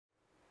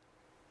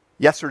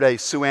Yesterday,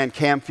 Sue Ann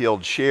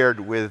Camfield shared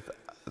with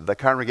the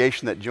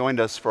congregation that joined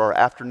us for our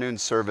afternoon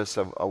service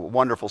a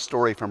wonderful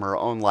story from her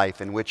own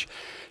life in which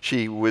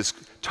she was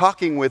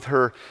talking with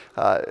her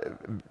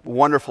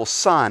wonderful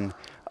son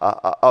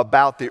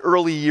about the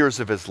early years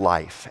of his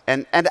life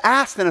and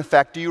asked, in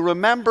effect, do you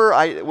remember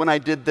when I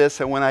did this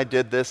and when I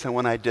did this and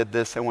when I did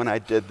this and when I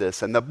did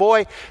this? And the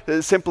boy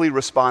simply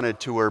responded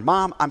to her,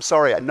 Mom, I'm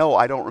sorry, no,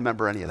 I don't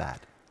remember any of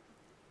that.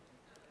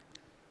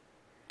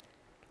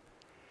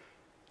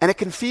 And it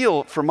can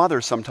feel for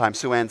mothers sometimes,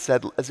 Sue Ann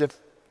said, as if,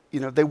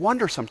 they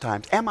wonder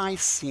sometimes, am I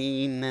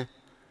seen?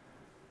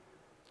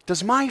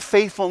 Does my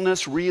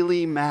faithfulness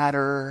really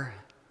matter?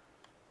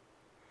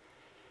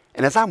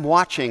 And as I'm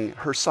watching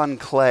her son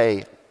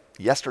Clay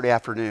yesterday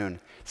afternoon,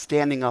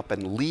 standing up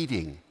and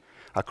leading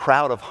a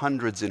crowd of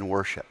hundreds in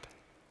worship,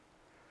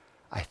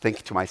 I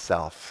think to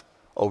myself,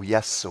 oh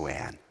yes, Sue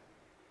Ann,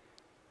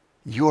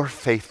 your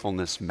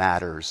faithfulness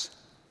matters.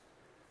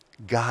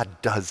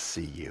 God does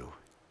see you.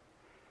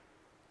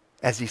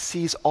 As he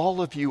sees all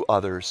of you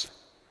others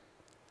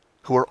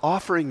who are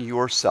offering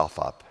yourself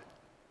up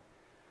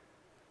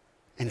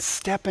and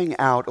stepping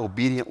out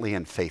obediently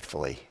and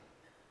faithfully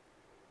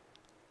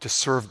to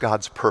serve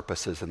God's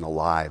purposes in the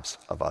lives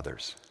of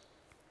others.